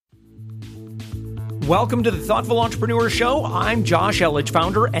Welcome to the Thoughtful Entrepreneur Show. I'm Josh Elledge,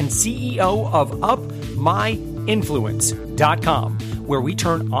 founder and CEO of UpMyInfluence.com, where we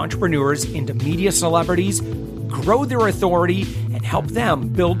turn entrepreneurs into media celebrities, grow their authority, and help them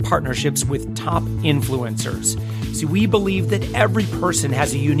build partnerships with top influencers. See, we believe that every person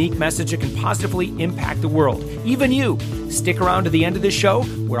has a unique message that can positively impact the world, even you. Stick around to the end of the show,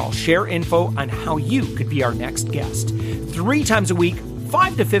 where I'll share info on how you could be our next guest. 3 times a week,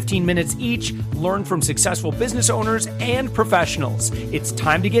 5 to 15 minutes each, learn from successful business owners and professionals. It's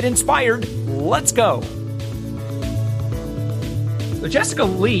time to get inspired. Let's go. So Jessica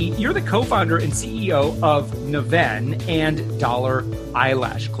Lee, you're the co-founder and CEO of NVENN and Dollar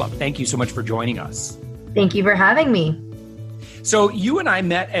Eyelash Club. Thank you so much for joining us. Thank you for having me. So you and I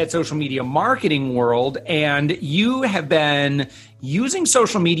met at Social Media Marketing World, and you have been using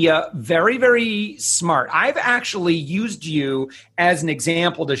social media very, very smart. I've actually used you as an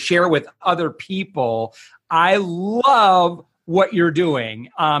example to share with other people. I love what you're doing.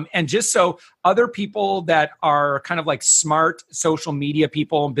 And just so other people that are kind of like smart social media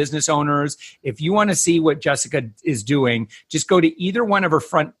people and business owners, if you want to see what Jessica is doing, just go to either one of her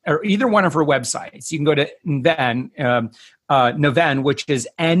websites. You can go to NVENN, which is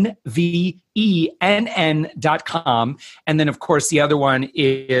NVENN.com. And then, of course, the other one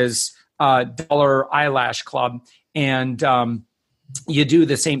is Dollar Eyelash Club. And you do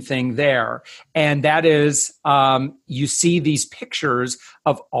the same thing there. And that is, you see these pictures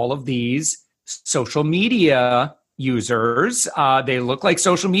of all of these social media users. They look like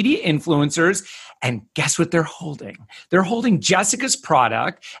social media influencers. And guess what they're holding? They're holding Jessica's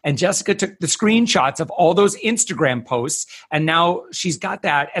product. And Jessica took the screenshots of all those Instagram posts. And now she's got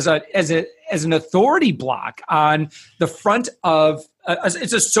that as an authority block on the front of,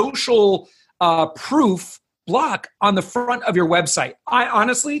 it's a social proof block on the front of your website. I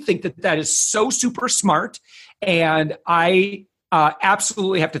honestly think that is so super smart. And I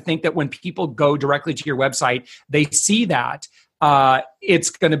absolutely have to think that when people go directly to your website, they see that it's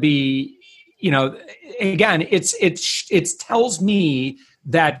going to be, again, it tells me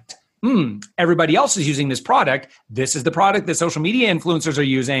that everybody else is using this product. This is the product that social media influencers are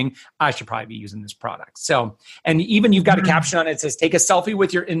using. I should probably be using this product. So, and even you've got a caption on it that says, take a selfie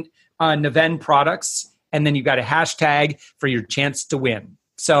with your NVENN products. And then you've got a hashtag for your chance to win.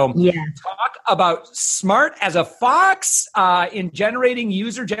 So Talk about smart as a fox in generating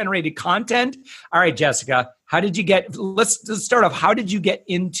user-generated content. All right, Jessica, let's start off. How did you get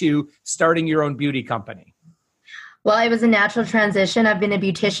into starting your own beauty company? Well, it was a natural transition. I've been a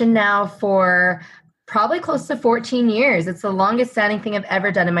beautician now for probably close to 14 years. It's the longest standing thing I've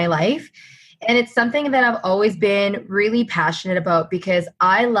ever done in my life. And it's something that I've always been really passionate about because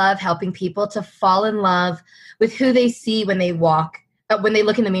I love helping people to fall in love with who they see when they look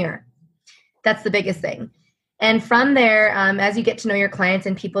in the mirror. That's the biggest thing. And from there, as you get to know your clients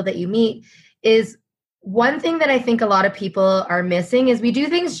and people that you meet, is one thing that I think a lot of people are missing is we do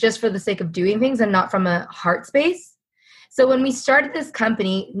things just for the sake of doing things and not from a heart space. So when we started this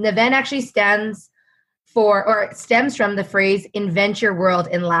company, NVENN actually stems from the phrase invent your world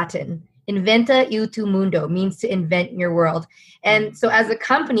in Latin. Inventa il tu mundo means to invent your world. And so as a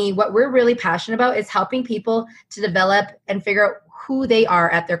company, what we're really passionate about is helping people to develop and figure out who they are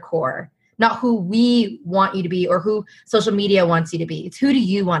at their core, not who we want you to be or who social media wants you to be. It's who do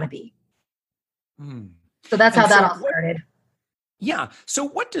you want to be? So that's how that all started. Yeah. So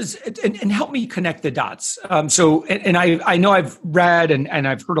what does, and help me connect the dots. I know I've read and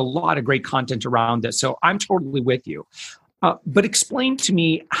I've heard a lot of great content around this. So I'm totally with you. But explain to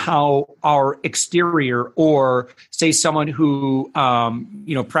me how our exterior, or say someone who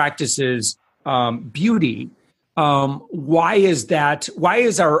practices beauty, why is that? Why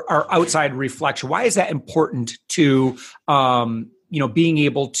is our outside reflection? Why is that important to being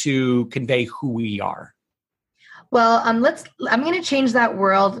able to convey who we are? Well, I'm going to change that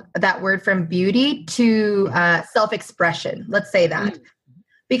word from beauty to self-expression. Let's say that.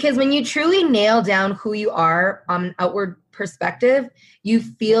 Because when you truly nail down who you are on an outward perspective, you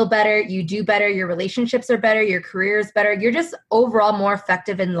feel better, you do better, your relationships are better, your career is better. You're just overall more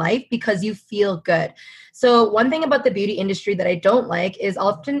effective in life because you feel good. So one thing about the beauty industry that I don't like is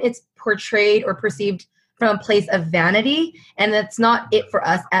often it's portrayed or perceived from a place of vanity, and that's not it for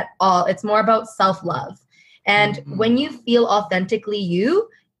us at all. It's more about self-love. And when you feel authentically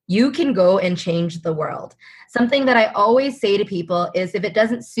you can go and change the world. Something that I always say to people is if it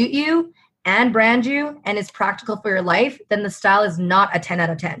doesn't suit you and brand you and is practical for your life, then the style is not a 10 out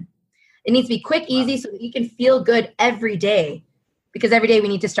of 10. It needs to be quick, easy, so that you can feel good every day, because every day we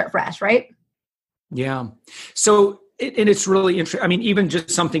need to start fresh, right? Yeah. So And it's really interesting. I mean, even just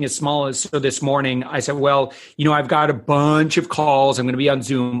something as small as, so this morning I said, well, I've got a bunch of calls. I'm going to be on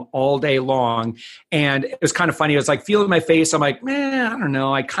Zoom all day long. And it was kind of funny. I was like feeling my face. I'm like, man, I don't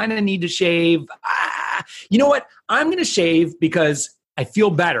know. I kind of need to shave. You know what? I'm going to shave because I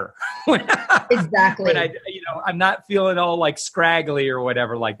feel better. Exactly. When I'm not feeling all like scraggly or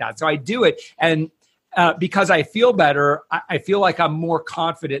whatever like that. So I do it. And because I feel better, I feel like I'm more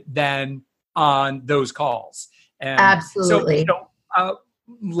confident than on those calls. And absolutely. So,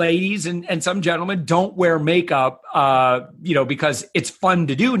 ladies and some gentlemen don't wear makeup, because it's fun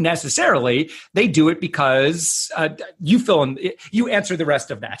to do necessarily. They do it because you answer the rest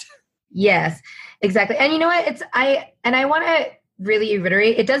of that. Yes, exactly. And you know what? I want to really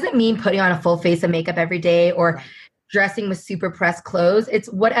reiterate, it doesn't mean putting on a full face of makeup every day or dressing with super pressed clothes. It's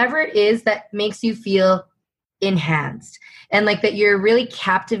whatever it is that makes you feel enhanced and like that you're really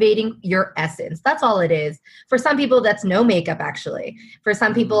captivating your essence. That's all it is. For some people, that's no makeup actually. For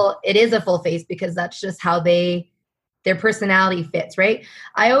some people, it is a full face because that's just how their personality fits, right?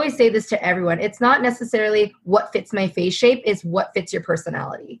 I always say this to everyone. It's not necessarily what fits my face shape, it's what fits your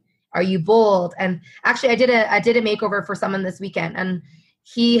personality. Are you bold? And actually I did a makeover for someone this weekend, and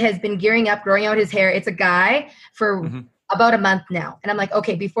he has been gearing up, growing out his hair. It's a guy for about a month now. And I'm like,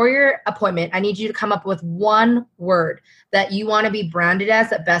 okay, before your appointment, I need you to come up with one word that you want to be branded as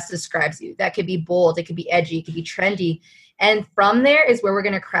that best describes you. That could be bold, it could be edgy, it could be trendy. And from there is where we're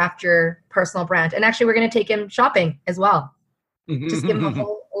going to craft your personal brand. And actually, we're going to take him shopping as well. Just give him a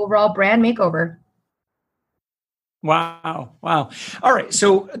whole overall brand makeover. Wow. All right.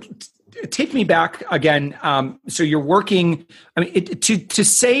 So take me back again. So you're working, I mean, to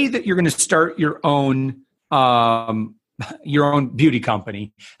say that you're going to start your own beauty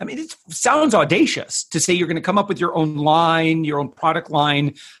company. I mean, it sounds audacious to say you're going to come up with your own line, your own product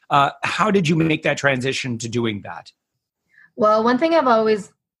line. How did you make that transition to doing that? Well, one thing I've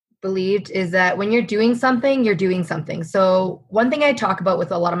always believed is that when you're doing something, you're doing something. So one thing I talk about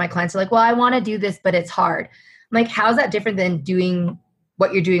with a lot of my clients are like, well, I want to do this, but it's hard. I'm like, how's that different than doing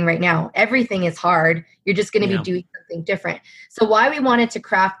what you're doing right now? Everything is hard. You're just going to be doing something different. So why we wanted to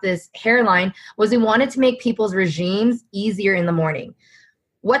craft this hairline was we wanted to make people's regimes easier in the morning.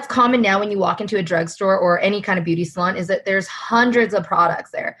 What's common now when you walk into a drugstore or any kind of beauty salon is that there's hundreds of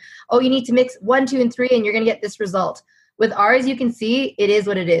products there. Oh, you need to mix 1, 2, and 3, and you're going to get this result. With ours, you can see it is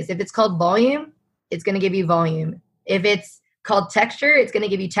what it is. If it's called volume, it's going to give you volume. If it's called texture, it's going to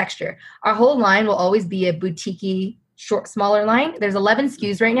give you texture. Our whole line will always be a boutique-y, smaller line. There's 11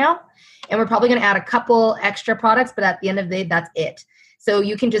 SKUs right now, and we're probably going to add a couple extra products, but at the end of the day, that's it. So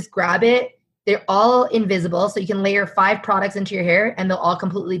you can just grab it. They're all invisible, so you can layer 5 products into your hair, and they'll all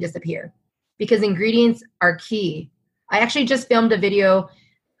completely disappear because ingredients are key. I actually just filmed a video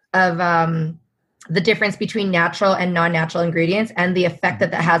of the difference between natural and non-natural ingredients and the effect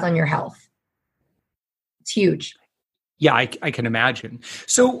that has on your health. It's huge. Yeah, I can imagine.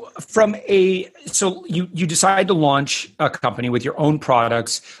 So you decide to launch a company with your own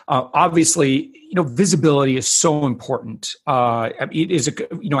products. Obviously, visibility is so important. It is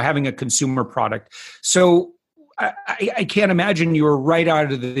having a consumer product. So I can't imagine you were right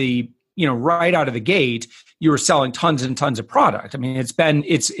out of the gate, you were selling tons and tons of product. I mean, it's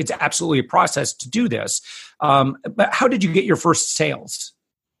absolutely a process to do this. But how did you get your first sales?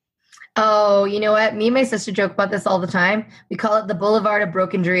 Oh, you know what? Me and my sister joke about this all the time. We call it the Boulevard of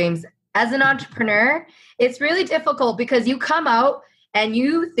Broken Dreams. As an entrepreneur, it's really difficult because you come out and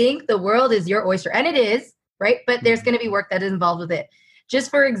you think the world is your oyster. And it is, right? But there's going to be work that is involved with it. Just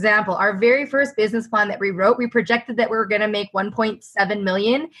for example, our very first business plan that we wrote, we projected that we were going to make $1.7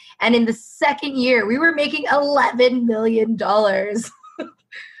 million. And in the second year, we were making $11 million.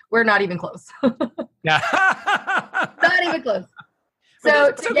 We're not even close. Yeah. Not even close. So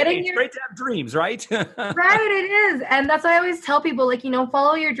it's great to have dreams, right? Right, it is. And that's why I always tell people,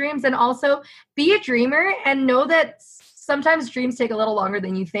 follow your dreams and also be a dreamer and know that sometimes dreams take a little longer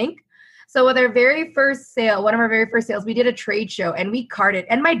than you think. So with our very first sale, one of our very first sales, we did a trade show and we carted,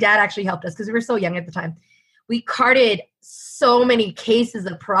 and my dad actually helped us because we were so young at the time. We carted so many cases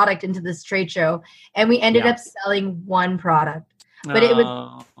of product into this trade show and we ended up selling one product. But it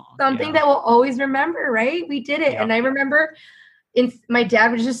was something that we'll always remember, right? We did it. And I remember my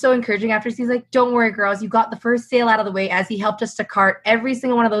dad was just so encouraging after. He's like, don't worry, girls. You got the first sale out of the way as he helped us to cart every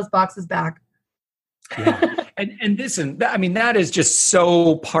single one of those boxes back. Yeah. And listen, I mean, that is just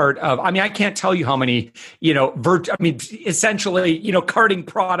so part of, I can't tell you how many, essentially, carting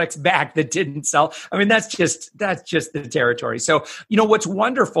products back that didn't sell. I mean, that's just the territory. So, what's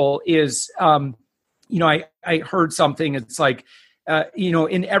wonderful is, I heard something, it's like,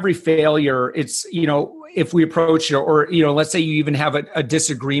 in every failure, it's, if we approach it, or, let's say you even have a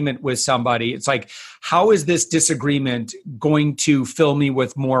disagreement with somebody, it's like, how is this disagreement going to fill me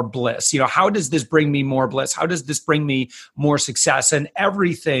with more bliss? How does this bring me more bliss? How does this bring me more success? And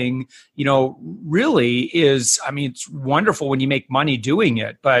everything, really is, it's wonderful when you make money doing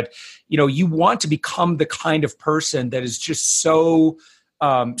it, but, you want to become the kind of person that is just so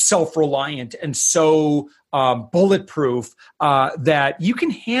self-reliant and so bulletproof that you can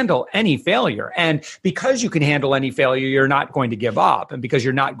handle any failure. And because you can handle any failure, you're not going to give up. And because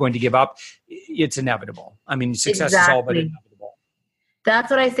you're not going to give up, it's inevitable. Success is all but inevitable.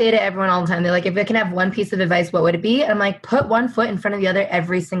 That's what I say to everyone all the time. They're like, if I can have one piece of advice, what would it be? And I'm like, put one foot in front of the other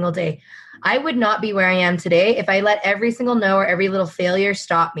every single day. I would not be where I am today if I let every single no or every little failure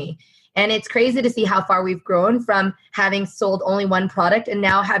stop me. And it's crazy to see how far we've grown from having sold only one product and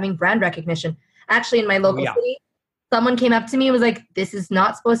now having brand recognition. Actually, in my local city, someone came up to me and was like, this is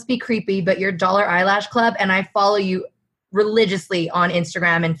not supposed to be creepy, but you're Dollar Eyelash Club, and I follow you religiously on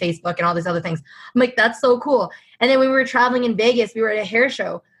Instagram and Facebook and all these other things. I'm like, that's so cool. And then when we were traveling in Vegas, we were at a hair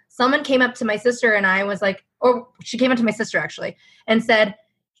show. Someone came up to my sister and I was like, or she came up to my sister actually and said,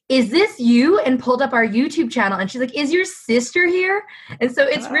 is this you? And pulled up our YouTube channel. And she's like, is your sister here? And so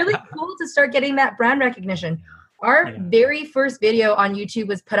it's really cool to start getting that brand recognition. Our very first video on YouTube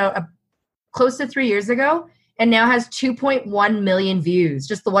was put out close to 3 years ago and now has 2.1 million views,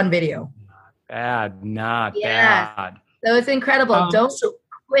 just the one video. Not bad. So it's incredible. Don't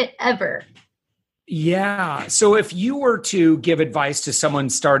quit ever. Yeah. So if you were to give advice to someone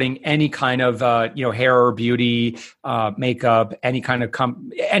starting any kind of, hair or beauty, makeup, any kind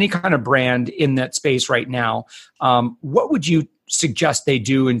of brand in that space right now, what would you suggest they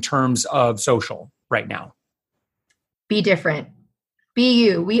do in terms of social right now? Be different. Be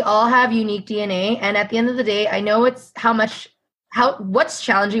you. We all have unique DNA. And at the end of the day, I know it's what's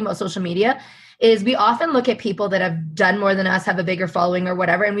challenging about social media is we often look at people that have done more than us, have a bigger following or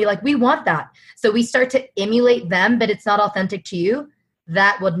whatever, and we want that. So we start to emulate them, but it's not authentic to you.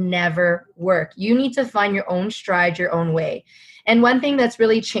 That would never work. You need to find your own stride, your own way. And one thing that's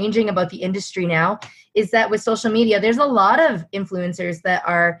really changing about the industry now is that with social media, there's a lot of influencers that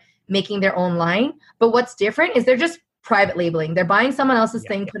are making their own line. But what's different is they're just private labeling. They're buying someone else's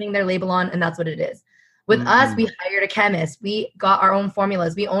thing, putting their label on, and that's what it is. With us, we hired a chemist. We got our own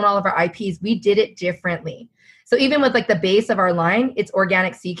formulas. We own all of our IPs. We did it differently. So even with the base of our line, it's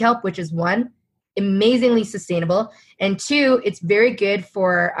organic sea kelp, which is one, amazingly sustainable. And two, it's very good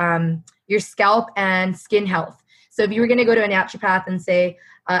for your scalp and skin health. So if you were going to go to a naturopath and say,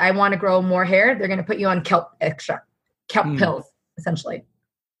 I want to grow more hair, they're going to put you on kelp extract, kelp pills, essentially.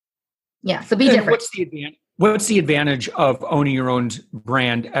 Yeah, so be different. What's the advantage of owning your own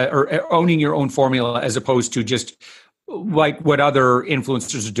brand or owning your own formula as opposed to just like what other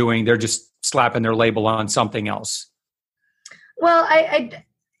influencers are doing? They're just slapping their label on something else. Well, I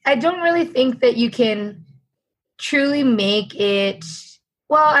don't really think that you can truly make it.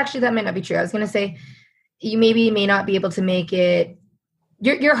 Well, actually, that might not be true. I was going to say you may not be able to make it.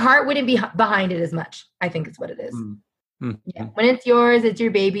 Your heart wouldn't be behind it as much, I think is what it is. Yeah. When it's yours, it's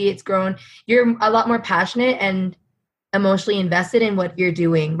your baby, it's grown, you're a lot more passionate and emotionally invested in what you're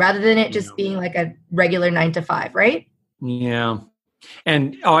doing rather than it just being like a regular 9 to 5, right? Yeah.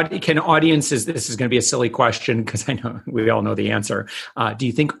 And can audiences, this is going to be a silly question because I know we all know the answer. Do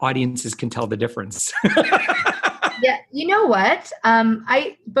you think audiences can tell the difference? Yeah. You know what?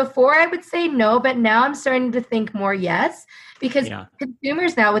 Before I would say no, but now I'm starting to think more yes. Because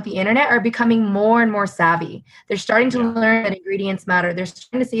consumers now with the internet are becoming more and more savvy. They're starting to learn that ingredients matter. They're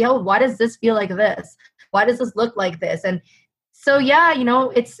starting to see, why does this feel like this? Why does this look like this? And so,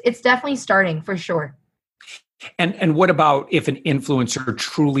 it's definitely starting for sure. And what about if an influencer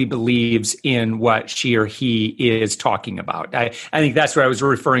truly believes in what she or he is talking about? I think that's what I was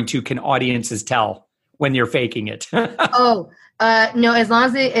referring to. Can audiences tell when you're faking it? No, as long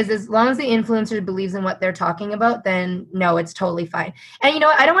as the influencer believes in what they're talking about, then no, it's totally fine. And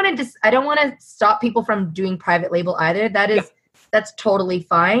I don't want to stop people from doing private label either. That's totally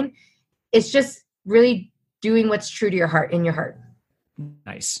fine. It's just really doing what's true to your heart, in your heart.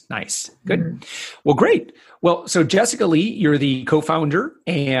 Nice. Good. Mm-hmm. Well, great. Well, so Jessica Lee, you're the co-founder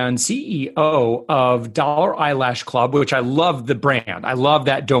and CEO of Dollar Eyelash Club, which I love the brand. I love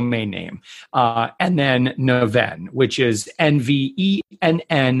that domain name. And then NVENN, which is NVENN.com.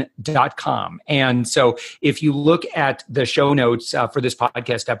 And so if you look at the show notes for this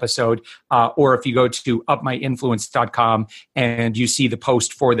podcast episode, or if you go to upmyinfluence.com and you see the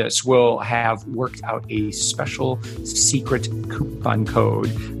post for this, we'll have worked out a special secret coupon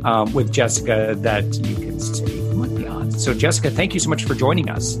code with Jessica that you can save money on. So Jessica, thank you so much for joining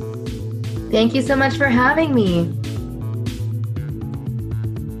us. Thank you so much for having me.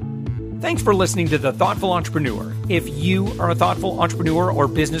 Thanks for listening to The Thoughtful Entrepreneur. If you are a thoughtful entrepreneur or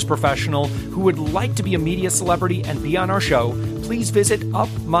business professional who would like to be a media celebrity and be on our show, please visit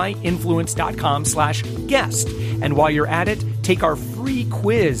upmyinfluence.com/guest. And while you're at it, take our free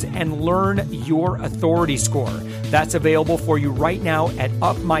quiz and learn your authority score. That's available for you right now at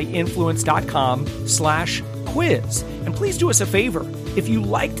upmyinfluence.com/quiz. And please do us a favor. If you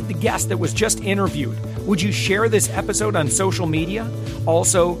liked the guest that was just interviewed, would you share this episode on social media?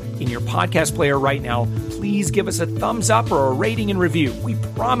 Also, in your podcast player right now, please give us a thumbs up or a rating and review. We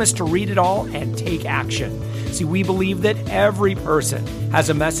promise to read it all and take action. See, we believe that every person has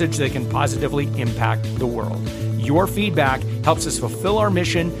a message that can positively impact the world. Your feedback helps us fulfill our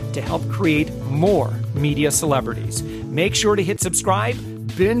mission to help create more media celebrities. Make sure to hit subscribe,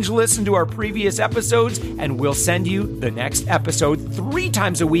 binge listen to our previous episodes, and we'll send you the next episode 3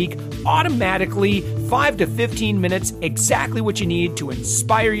 times a week, automatically, 5 to 15 minutes, exactly what you need to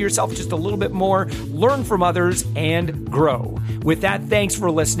inspire yourself just a little bit more, learn from others, and grow. With that, thanks for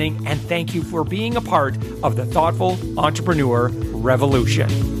listening, and thank you for being a part of the Thoughtful Entrepreneur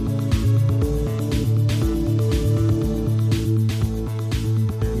Revolution.